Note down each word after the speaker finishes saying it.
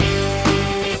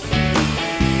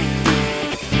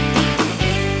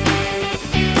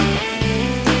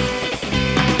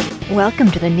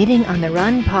Welcome to the Knitting on the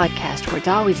Run podcast, where it's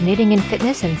always knitting and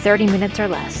fitness in 30 minutes or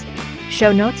less.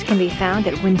 Show notes can be found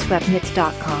at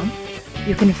windsweptknits.com.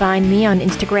 You can find me on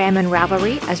Instagram and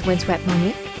Ravelry as Windswept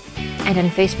Monique, and on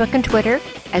Facebook and Twitter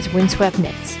as Windswept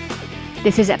Knits.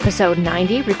 This is episode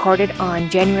 90, recorded on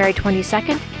January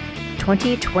 22nd,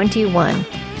 2021.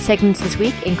 Segments this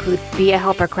week include Be a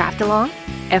Helper Craft Along,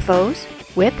 FOs,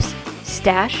 whips,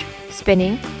 stash,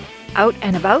 spinning, out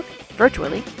and about,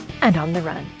 virtually, and on the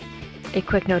run. A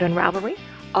quick note on Ravelry.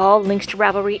 All links to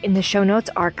Ravelry in the show notes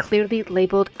are clearly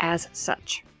labeled as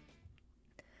such.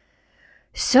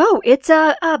 So, it's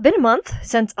been a month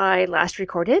since I last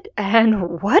recorded,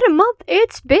 and what a month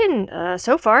it's been!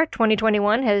 So far,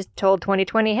 2021 has told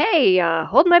 2020, hey,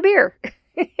 hold my beer.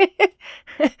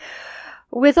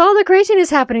 With all the craziness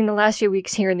happening the last few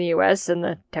weeks here in the US and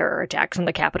the terror attacks on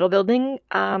the Capitol building,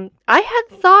 I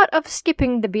had thought of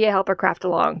skipping the Be a Helper Craft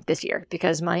Along this year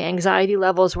because my anxiety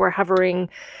levels were hovering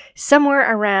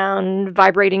somewhere around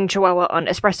vibrating chihuahua on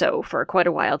espresso for quite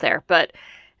a while there. But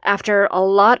after a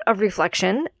lot of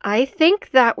reflection, I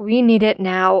think that we need it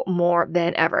now more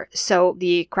than ever. So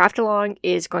the craft along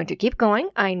is going to keep going.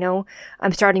 I know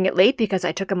I'm starting it late because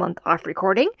I took a month off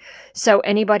recording. So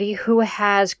anybody who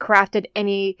has crafted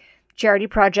any charity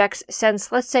projects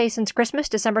since, let's say, since Christmas,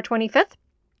 December 25th,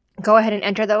 go ahead and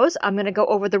enter those. I'm going to go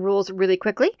over the rules really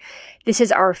quickly. This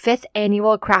is our 5th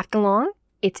annual craft along.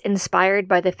 It's inspired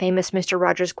by the famous Mr.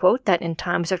 Rogers quote that in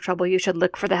times of trouble you should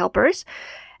look for the helpers.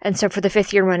 And so for the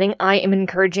 5th year running, I am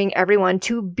encouraging everyone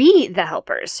to be the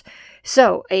helpers.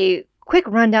 So a quick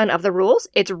rundown of the rules.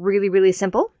 It's really, really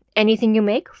simple. Anything you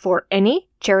make for any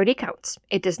charity counts.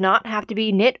 It does not have to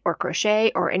be knit or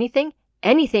crochet or anything.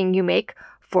 Anything you make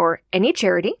for any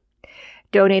charity.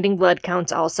 Donating blood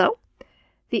counts also.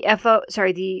 The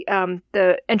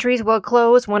entries will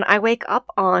close when I wake up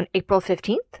on April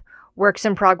 15th. Works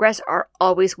in progress are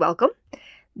always welcome.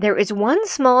 There is one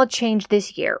small change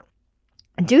this year.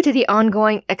 Due to the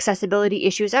ongoing accessibility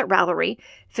issues at Ravelry,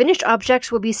 finished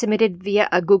objects will be submitted via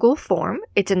a Google form.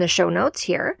 It's in the show notes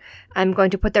here. I'm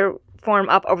going to put the form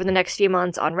up over the next few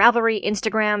months on Ravelry,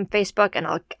 Instagram, Facebook, and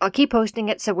I'll keep posting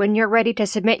it, so when you're ready to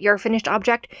submit your finished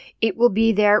object, it will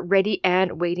be there ready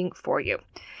and waiting for you.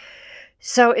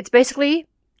 So it's basically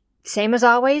same as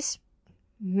always.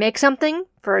 Make something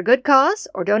for a good cause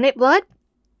or donate blood.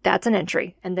 That's an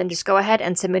entry. And then just go ahead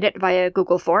and submit it via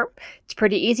Google form. It's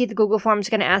pretty easy. The Google form is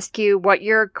going to ask you what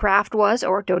your craft was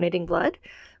or donating blood,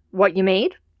 what you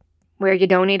made, where you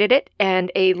donated it,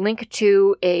 and a link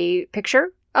to a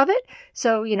picture of it.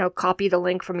 So, copy the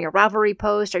link from your Ravelry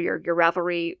post or your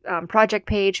Ravelry project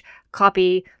page,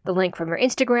 copy the link from your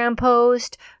Instagram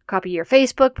post, copy your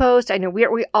Facebook post. I know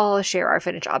we all share our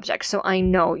finished objects, so I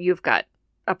know you've got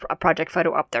a project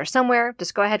photo up there somewhere.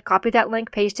 Just go ahead, copy that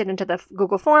link, paste it into the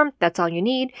Google form. That's all you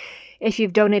need. If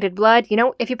you've donated blood,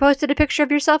 if you posted a picture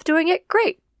of yourself doing it,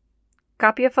 great.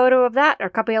 Copy a photo of that or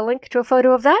copy a link to a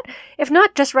photo of that. If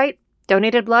not, just write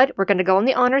donated blood. We're going to go in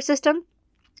the honor system.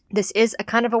 This is a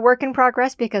kind of a work in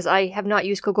progress because I have not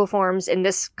used Google Forms in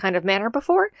this kind of manner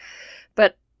before.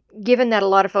 But given that a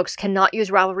lot of folks cannot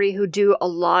use Ravelry who do a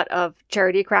lot of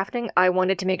charity crafting, I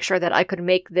wanted to make sure that I could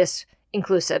make this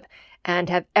inclusive and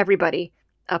have everybody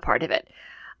a part of it.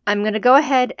 I'm going to go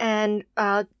ahead and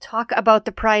talk about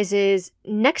the prizes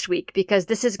next week because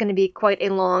this is going to be quite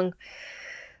a long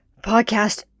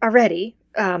podcast already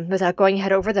without going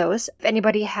ahead over those. If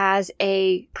anybody has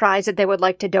a prize that they would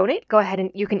like to donate, go ahead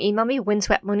and you can email me,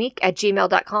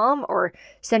 windsweptmonique@gmail.com, or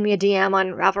send me a DM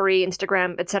on Ravelry,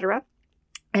 Instagram, etc.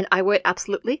 And I would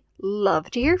absolutely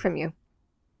love to hear from you.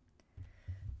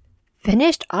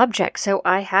 Finished objects. So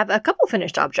I have a couple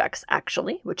finished objects,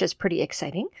 actually, which is pretty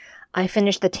exciting. I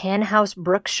finished the Tan House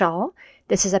Brook shawl.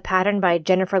 This is a pattern by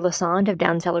Jennifer Lassonde of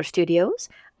Downseller Studios.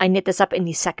 I knit this up in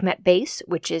the Sekhmet base,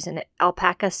 which is an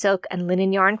alpaca, silk, and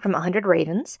linen yarn from 100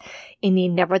 Ravens, in the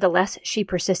Nevertheless She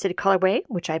Persisted colorway,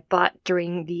 which I bought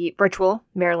during the virtual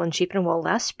Maryland Sheep and Wool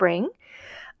last spring.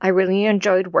 I really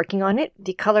enjoyed working on it.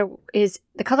 The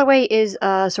colorway is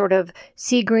sort of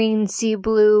sea green, sea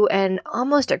blue, and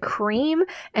almost a cream.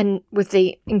 And with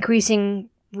the increasing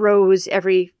rows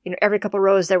every couple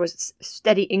rows, there was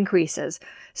steady increases.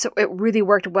 So it really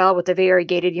worked well with the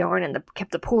variegated yarn and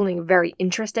kept the pooling very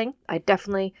interesting. I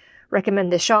definitely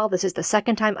recommend this shawl. This is the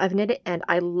second time I've knit it, and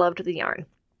I loved the yarn.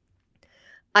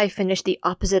 I finished the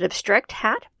Opposite of Strict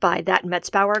hat by That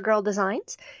Metzbauer Girl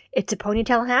Designs. It's a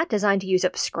ponytail hat designed to use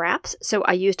up scraps, so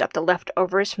I used up the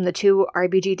leftovers from the 2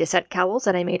 RBG Descent cowls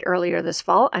that I made earlier this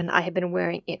fall, and I have been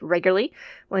wearing it regularly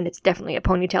when it's definitely a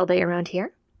ponytail day around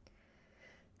here.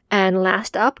 And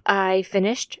last up, I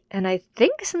finished, and I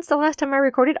think since the last time I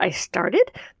recorded, I started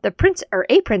A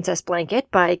Princess Blanket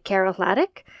by Carol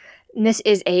Hladek. And this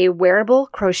is a wearable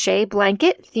crochet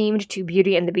blanket themed to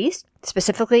Beauty and the Beast.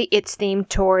 Specifically, it's themed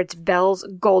towards Belle's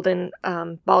golden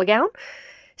ball gown.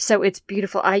 So it's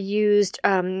beautiful. I used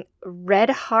Red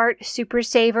Heart Super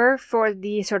Saver for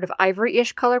the sort of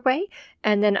ivory-ish colorway.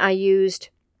 And then I used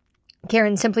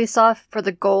Caron Simply Soft for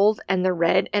the gold and the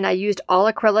red. And I used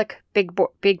all acrylic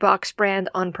big box brand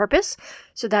on purpose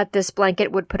so that this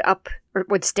blanket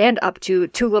would stand up to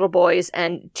 2 little boys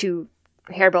and 2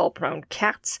 hairball-prone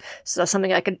cats. So that's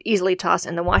something I could easily toss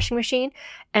in the washing machine.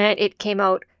 And it came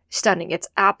out stunning. It's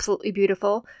absolutely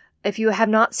beautiful. If you have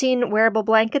not seen wearable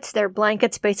blankets, they're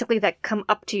blankets basically that come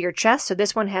up to your chest. So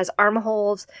this one has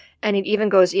armholes, and it even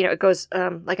goes, it goes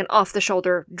like an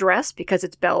off-the-shoulder dress because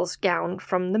it's Belle's gown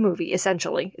from the movie,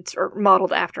 essentially. It's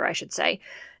modeled after, I should say.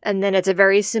 And then it's a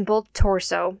very simple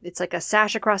torso. It's like a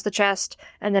sash across the chest,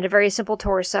 and then a very simple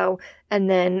torso,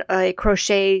 and then a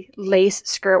crochet lace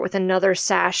skirt with another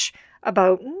sash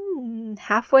about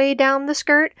halfway down the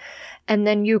skirt. And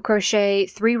then you crochet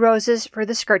 3 roses for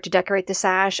the skirt to decorate the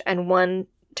sash and 1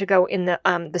 to go in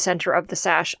the center of the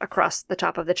sash across the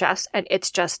top of the chest. And it's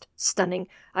just stunning.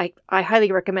 I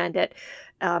highly recommend it.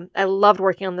 I loved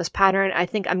working on this pattern. I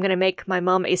think I'm going to make my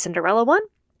mom a Cinderella one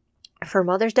for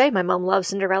Mother's Day. My mom loves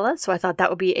Cinderella, so I thought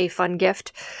that would be a fun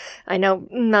gift. I know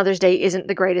Mother's Day isn't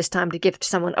the greatest time to gift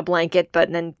someone a blanket,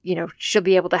 but then, she'll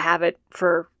be able to have it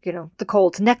for, the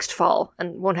cold next fall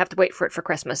and won't have to wait for it for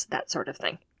Christmas, that sort of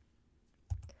thing.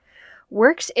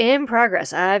 Works in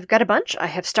progress. I've got a bunch. I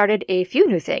have started a few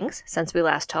new things since we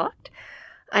last talked.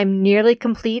 I'm nearly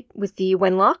complete with the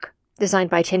Wenlock, designed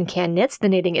by Tin Can Knits. The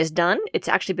knitting is done. It's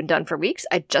actually been done for weeks.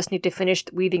 I just need to finish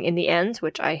weaving in the ends,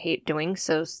 which I hate doing,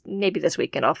 so maybe this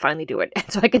weekend I'll finally do it,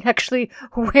 so I can actually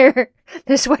wear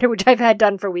the sweater, which I've had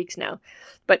done for weeks now.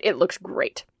 But it looks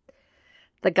great.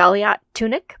 The Goliath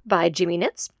Tunic by Jimmy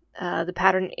Knits. The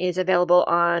pattern is also available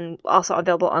on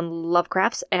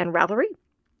Lovecrafts and Ravelry.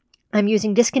 I'm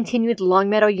using discontinued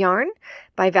Longmeadow yarn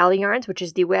by Valley Yarns, which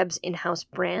is the Web's in-house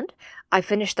brand. I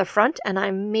finished the front, and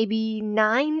I'm maybe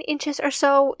 9 inches or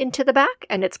so into the back,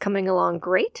 and it's coming along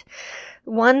great.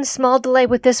 One small delay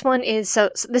with this one is,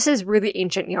 so this is really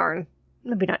ancient yarn.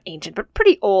 Maybe not ancient, but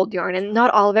pretty old yarn, and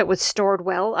not all of it was stored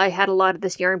well. I had a lot of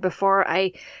this yarn before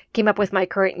I came up with my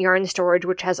current yarn storage,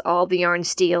 which has all the yarn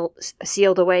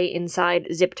sealed away inside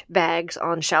zipped bags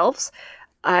on shelves.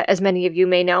 As many of you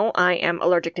may know, I am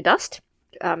allergic to dust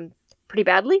pretty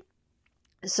badly.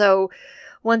 So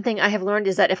one thing I have learned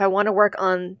is that if I want to work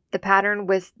on the pattern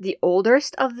with the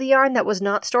oldest of the yarn that was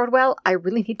not stored well, I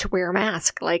really need to wear a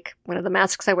mask, like one of the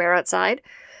masks I wear outside.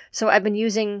 So I've been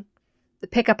using the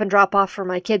pick up and drop off for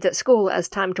my kids at school as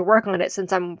time to work on it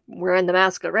since I'm wearing the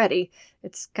mask already.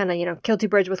 It's kind of, kill 2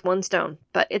 birds with 1 stone,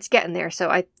 but it's getting there.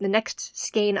 So the next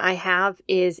skein I have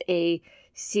is a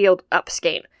sealed up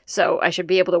skein. So I should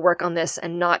be able to work on this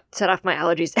and not set off my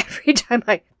allergies every time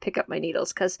I pick up my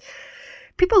needles, because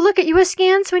people look at you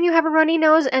askance when you have a runny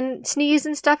nose and sneeze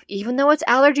and stuff, even though it's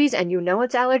allergies and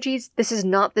it's allergies. This is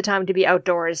not the time to be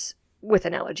outdoors with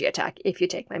an allergy attack, if you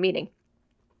take my meaning.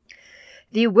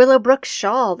 The Willowbrook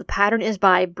Shawl. The pattern is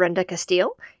by Brenda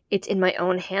Castile. It's in my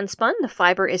own hand spun. The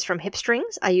fiber is from Hip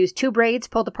Strings. I used 2 braids,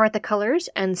 pulled apart the colors,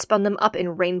 and spun them up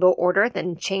in rainbow order,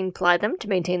 then chain plied them to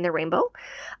maintain the rainbow.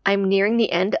 I'm nearing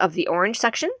the end of the orange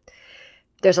section.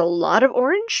 There's a lot of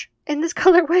orange in this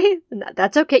colorway, and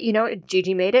that's okay.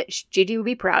 Gigi made it. Gigi will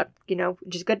be proud,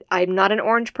 which is good. I'm not an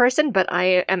orange person, but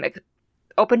I am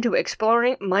open to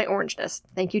exploring my orangeness.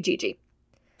 Thank you, Gigi.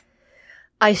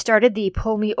 I started the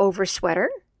Pull Me Over sweater.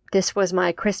 This was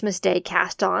my Christmas Day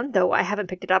cast on, though I haven't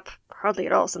picked it up hardly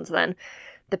at all since then.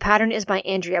 The pattern is by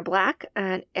Andrea Black,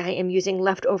 and I am using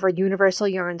leftover Universal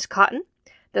Yarns cotton.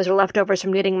 Those are leftovers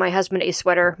from knitting my husband a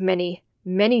sweater many,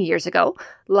 many years ago.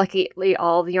 Luckily,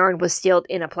 all the yarn was sealed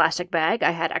in a plastic bag.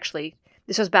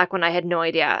 This was back when I had no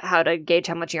idea how to gauge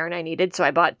how much yarn I needed, so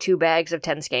I bought 2 bags of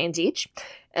 10 skeins each.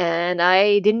 And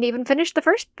I didn't even finish the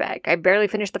first bag. I barely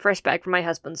finished the first bag for my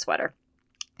husband's sweater.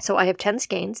 So I have 10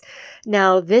 skeins.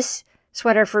 Now, this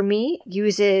sweater for me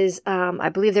uses, I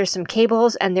believe there's some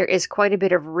cables, and there is quite a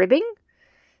bit of ribbing,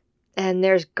 and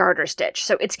there's garter stitch.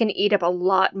 So it's going to eat up a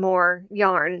lot more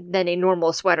yarn than a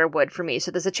normal sweater would for me. So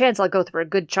there's a chance I'll go through a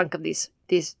good chunk of these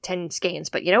 10 skeins.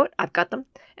 But you know what? I've got them,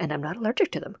 and I'm not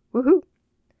allergic to them. Woohoo!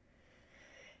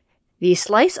 The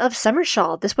Slice of Summer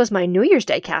Shawl. This was my New Year's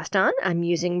Day cast on. I'm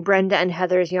using Brenda and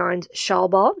Heather's Yarns Shawl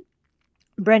Ball.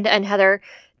 Brenda and Heather,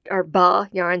 or Ba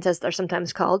yarns as they're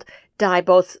sometimes called, dye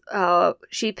both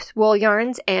sheep's wool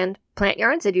yarns and plant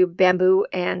yarns. They do bamboo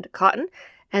and cotton.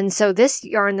 And so this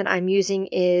yarn that I'm using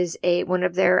is one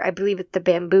of their, I believe it's the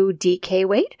Bamboo DK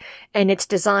weight, and it's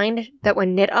designed that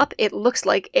when knit up, it looks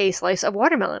like a slice of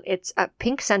watermelon. It's a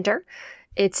pink center.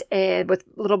 It's with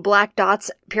little black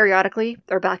dots periodically,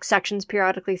 or black sections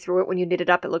periodically through it. When you knit it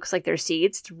up, it looks like there's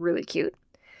seeds. It's really cute.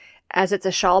 As it's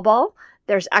a shawl ball,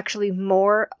 there's actually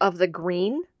more of the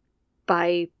green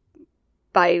by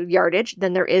yardage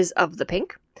than there is of the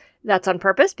pink. That's on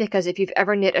purpose, because if you've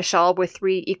ever knit a shawl with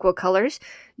 3 equal colors,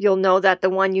 you'll know that the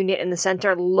one you knit in the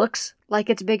center looks like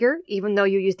it's bigger, even though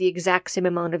you use the exact same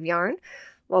amount of yarn.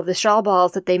 Well, the shawl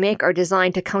balls that they make are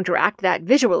designed to counteract that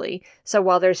visually. So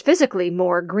while there's physically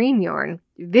more green yarn,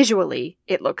 visually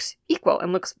it looks equal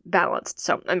and looks balanced.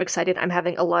 So I'm excited. I'm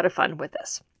having a lot of fun with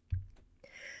this.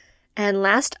 And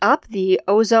last up, the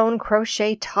Ozone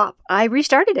Crochet Top. I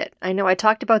restarted it. I know I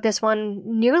talked about this one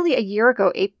nearly a year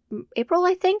ago, April,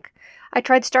 I think. I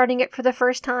tried starting it for the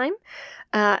first time,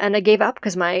 and I gave up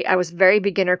because I was very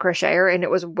beginner crocheter, and it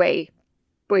was way,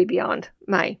 way beyond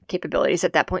my capabilities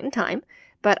at that point in time.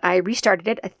 But I restarted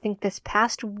it, I think this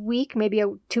past week, maybe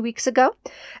 2 weeks ago.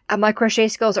 My crochet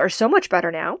skills are so much better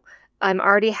now. I'm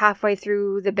already halfway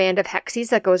through the band of hexies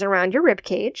that goes around your rib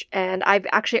cage, and I've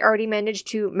actually already managed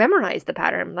to memorize the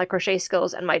pattern. My crochet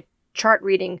skills and my chart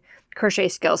reading crochet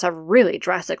skills have really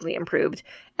drastically improved,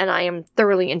 and I am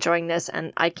thoroughly enjoying this,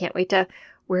 and I can't wait to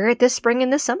wear it this spring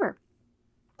and this summer.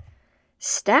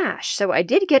 Stash. So I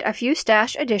did get a few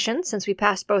stash additions since we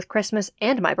passed both Christmas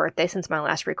and my birthday since my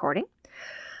last recording.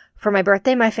 For my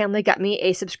birthday, my family got me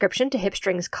a subscription to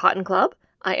Hipstring's Cotton Club.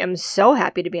 I am so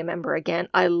happy to be a member again.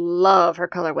 I love her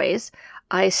colorways.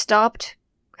 I stopped,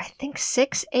 I think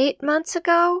 6-8 months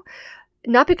ago.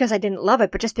 Not because I didn't love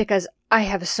it, but just because I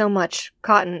have so much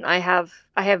cotton. I have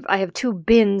 2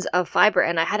 bins of fiber,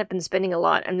 and I hadn't been spending a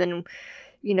lot. And then,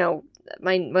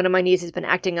 one of my knees has been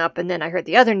acting up, and then I hurt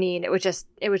the other knee, and it was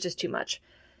just too much.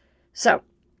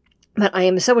 But I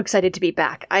am so excited to be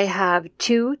back. I have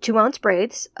 2 2-ounce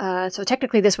braids. So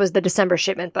technically this was the December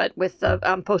shipment, but with the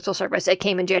postal service, it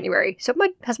came in January. So my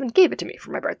husband gave it to me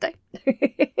for my birthday.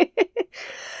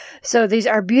 So these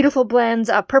are beautiful blends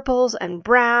of purples and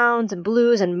browns and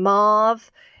blues and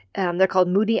mauve. They're called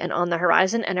Moody and On the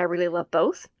Horizon, and I really love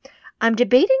both. I'm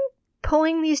debating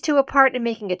pulling these 2 apart and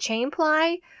making a chain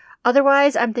ply.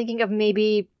 Otherwise, I'm thinking of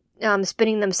maybe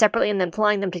spinning them separately and then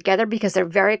plying them together because they're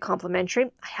very complementary.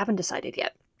 I haven't decided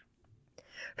yet.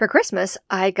 For Christmas,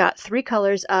 I got 3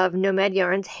 colors of Nomad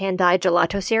Yarns hand-dyed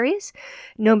gelato series.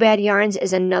 Nomad Yarns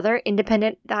is another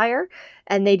independent dyer,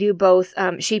 and they do both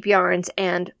sheep yarns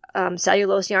and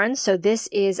cellulose yarns. So this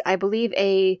is, I believe,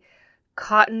 a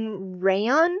cotton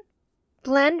rayon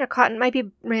blend, or cotton might be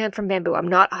rayon from bamboo. I'm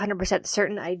not 100%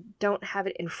 certain. I don't have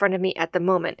it in front of me at the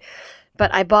moment.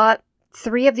 But I bought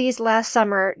 3 of these last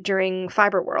summer during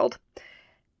Fiber World.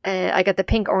 I got the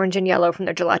pink, orange, and yellow from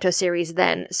their gelato series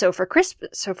then. So for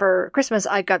Christmas,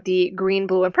 I got the green,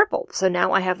 blue, and purple. So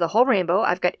now I have the whole rainbow.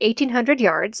 I've got 1,800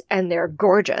 yards, and they're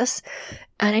gorgeous.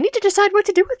 And I need to decide what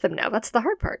to do with them now. That's the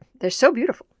hard part. They're so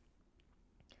beautiful.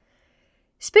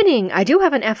 Spinning. I do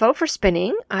have an FO for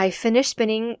spinning. I finished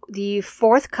spinning the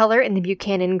 4th color in the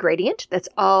Buchanan gradient. That's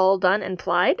all done and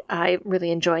plied. I'm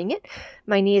really enjoying it.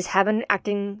 My knees have been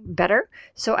acting better,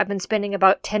 so I've been spinning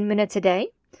about 10 minutes a day.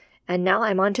 And now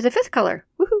I'm on to the 5th color.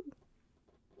 Woohoo!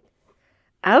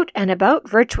 Out and about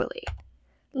virtually.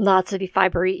 Lots of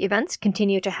fibery events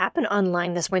continue to happen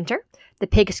online this winter. The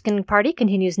Pigskin Party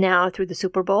continues now through the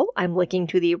Super Bowl. I'm linking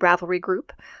to the Ravelry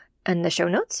group in the show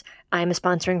notes. I'm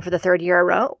sponsoring for the 3rd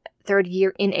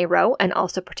year in a row, and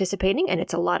also participating, and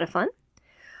it's a lot of fun.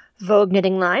 Vogue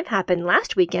Knitting Live happened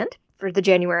last weekend for the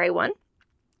January one.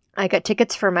 I got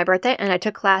tickets for my birthday, and I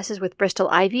took classes with Bristol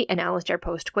Ivy and Alistair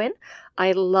Post-Quinn.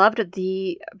 I loved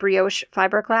the brioche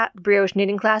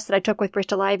knitting class that I took with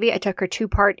Bristol Ivy. I took her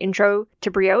 2-part intro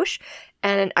to brioche,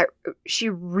 and she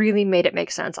really made it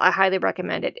make sense. I highly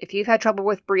recommend it. If you've had trouble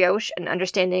with brioche and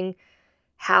understanding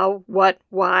how, what,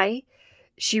 why,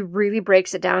 she really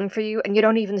breaks it down for you, and you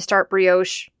don't even start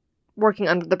working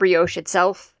on the brioche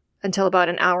itself until about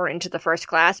an hour into the first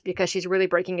class, because she's really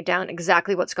breaking it down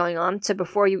exactly what's going on. So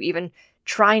before you even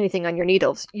try anything on your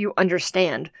needles, you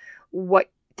understand what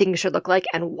things should look like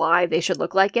and why they should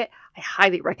look like it. I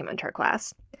highly recommend her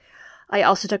class. I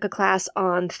also took a class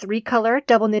on 3-color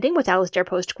double knitting with Alistair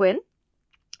Post-Quinn.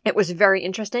 It was very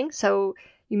interesting. So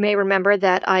you may remember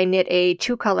that I knit a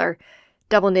 2-color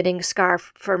double knitting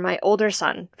scarf for my older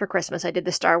son for Christmas. I did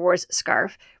the Star Wars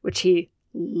scarf, which he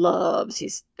loves.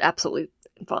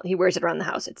 He wears it around the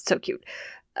house. It's so cute.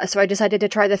 So I decided to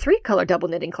try the 3-color double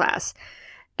knitting class.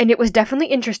 And it was definitely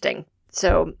interesting.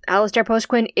 So Alistair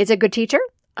Post-Quinn is a good teacher.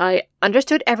 I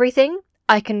understood everything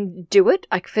I can do it.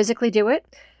 I can physically do it,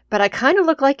 but I kind of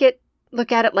look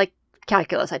at it like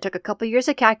calculus. I took a couple years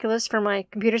of calculus for my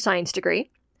computer science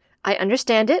degree. I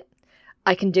understand it.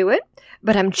 I can do it,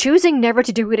 but I'm choosing never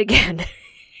to do it again.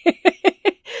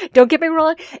 Don't get me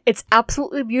wrong. It's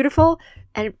absolutely beautiful.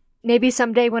 And maybe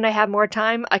someday when I have more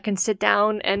time, I can sit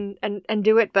down and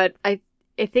do it. But I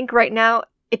think right now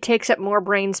it takes up more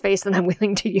brain space than I'm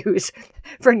willing to use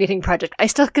for a knitting project.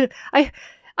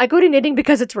 I go to knitting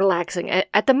because it's relaxing.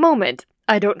 At the moment,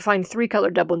 I don't find 3-color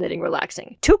double knitting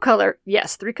relaxing. 2-color,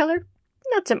 yes. 3-color,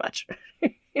 not so much.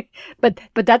 But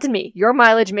that's me. Your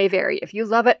mileage may vary. If you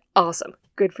love it, awesome.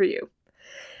 Good for you.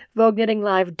 Vogue Knitting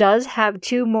Live does have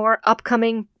 2 more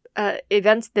upcoming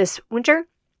events this winter.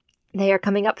 They are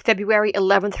coming up February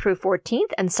 11th through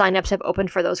 14th, and sign-ups have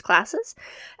opened for those classes,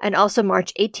 and also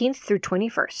March 18th through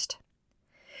 21st.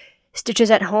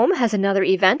 Stitches at Home has another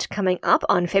event coming up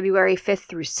on February 5th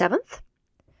through 7th.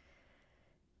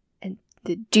 And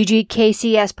the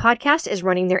GGKCS podcast is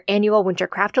running their annual Winter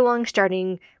Craft-Along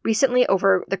starting recently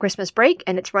over the Christmas break,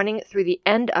 and it's running through the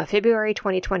end of February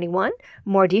 2021.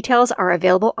 More details are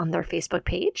available on their Facebook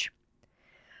page.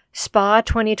 Spa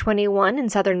 2021 in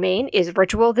Southern Maine is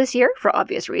virtual this year for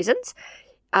obvious reasons.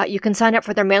 You can sign up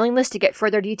for their mailing list to get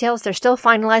further details. They're still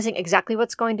finalizing exactly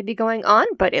what's going to be going on,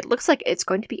 but it looks like it's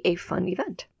going to be a fun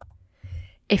event.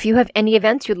 If you have any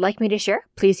events you'd like me to share,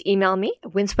 please email me,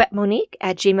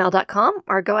 windsweatmonique@gmail.com,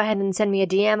 or go ahead and send me a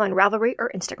DM on Ravelry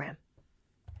or Instagram.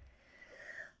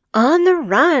 On the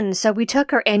Run! So we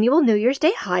took our annual New Year's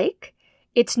Day hike.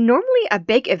 It's normally a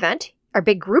big event, our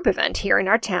big group event here in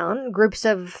our town. Groups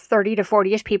of 30 to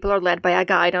 40-ish people are led by a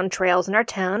guide on trails in our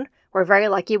town. We're very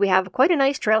lucky we have quite a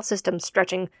nice trail system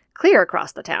stretching clear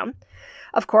across the town.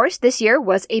 Of course, this year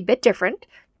was a bit different.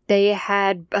 They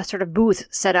had a sort of booth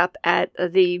set up at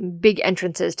the big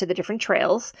entrances to the different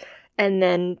trails, and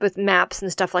then with maps and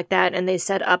stuff like that, and they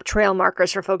set up trail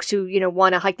markers for folks who,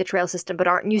 want to hike the trail system but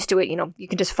aren't used to it. You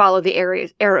can just follow the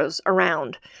arrows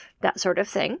around, that sort of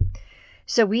thing.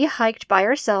 So we hiked by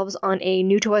ourselves on a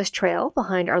new-to-us trail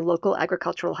behind our local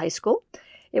agricultural high school.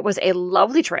 It was a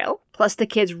lovely trail, plus the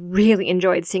kids really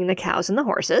enjoyed seeing the cows and the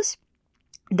horses.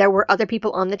 There were other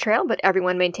people on the trail, but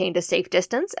everyone maintained a safe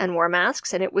distance and wore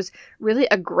masks, and it was really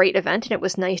a great event, and it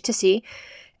was nice to see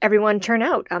everyone turn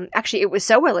out. Actually, it was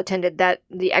so well attended that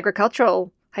the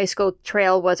agricultural high school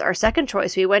trail was our second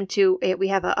choice. We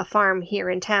have a farm here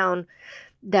in town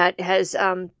that has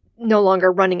no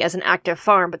longer running as an active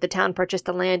farm, but the town purchased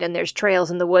the land, and there's trails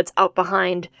in the woods out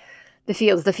behind the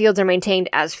fields. The fields are maintained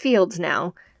as fields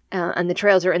now, and the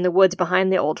trails are in the woods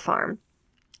behind the old farm.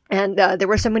 And there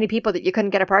were so many people that you couldn't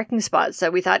get a parking spot, so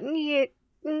we thought,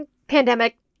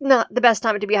 pandemic, not the best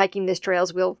time to be hiking these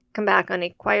trails. We'll come back on a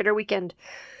quieter weekend.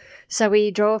 So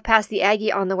we drove past the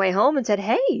Aggie on the way home and said,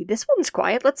 hey, this one's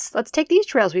quiet. Let's take these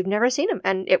trails. We've never seen them.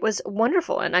 And it was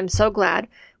wonderful, and I'm so glad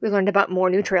we learned about more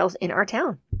new trails in our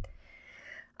town.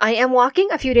 I am walking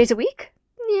a few days a week.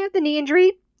 Yeah, the knee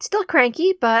injury, still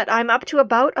cranky, but I'm up to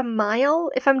about a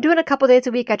mile. If I'm doing a couple days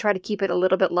a week, I try to keep it a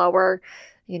little bit lower,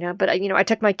 but I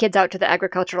took my kids out to the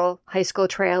agricultural high school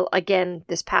trail again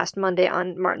this past Monday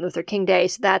on Martin Luther King Day.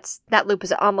 So that loop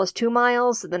is almost 2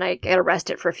 miles. And then I got to rest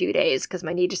it for a few days because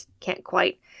my knee just can't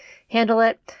quite handle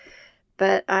it.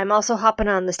 But I'm also hopping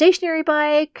on the stationary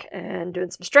bike and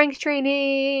doing some strength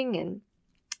training, and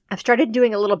I've started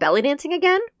doing a little belly dancing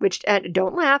again, which,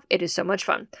 don't laugh, it is so much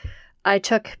fun. I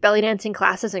took belly dancing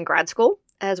classes in grad school,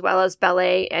 as well as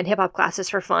ballet and hip-hop classes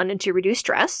for fun and to reduce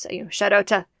stress. Shout out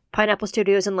to Pineapple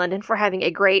Studios in London for having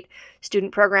a great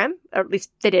student program, or at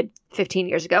least they did 15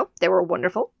 years ago. They were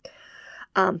wonderful.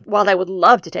 While I would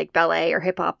love to take ballet or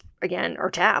hip-hop again, or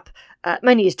tap,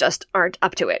 my knees just aren't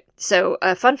up to it. So,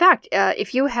 fun fact,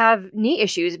 if you have knee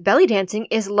issues, belly dancing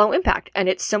is low impact, and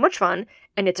it's so much fun,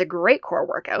 and it's a great core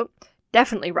workout.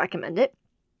 Definitely recommend it.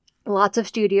 Lots of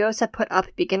studios have put up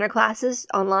beginner classes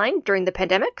online during the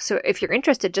pandemic. So if you're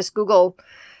interested, just Google,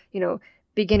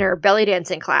 beginner belly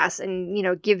dancing class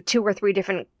and, give 2 or 3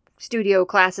 different studio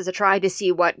classes a try to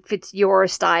see what fits your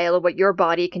style or what your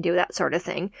body can do, that sort of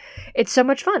thing. It's so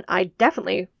much fun. I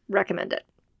definitely recommend it.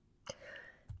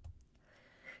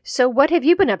 So what have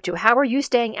you been up to? How are you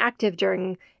staying active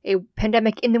during a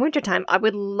pandemic in the wintertime? I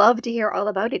would love to hear all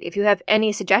about it. If you have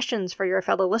any suggestions for your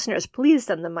fellow listeners, please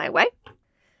send them my way.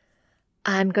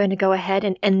 I'm going to go ahead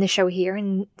and end the show here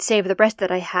and save the rest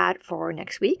that I had for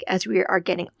next week, as we are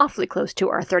getting awfully close to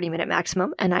our 30-minute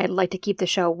maximum, and I'd like to keep the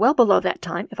show well below that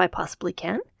time if I possibly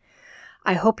can.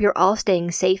 I hope you're all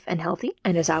staying safe and healthy,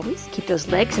 and as always, keep those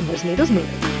legs and those needles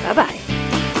moving. Bye-bye.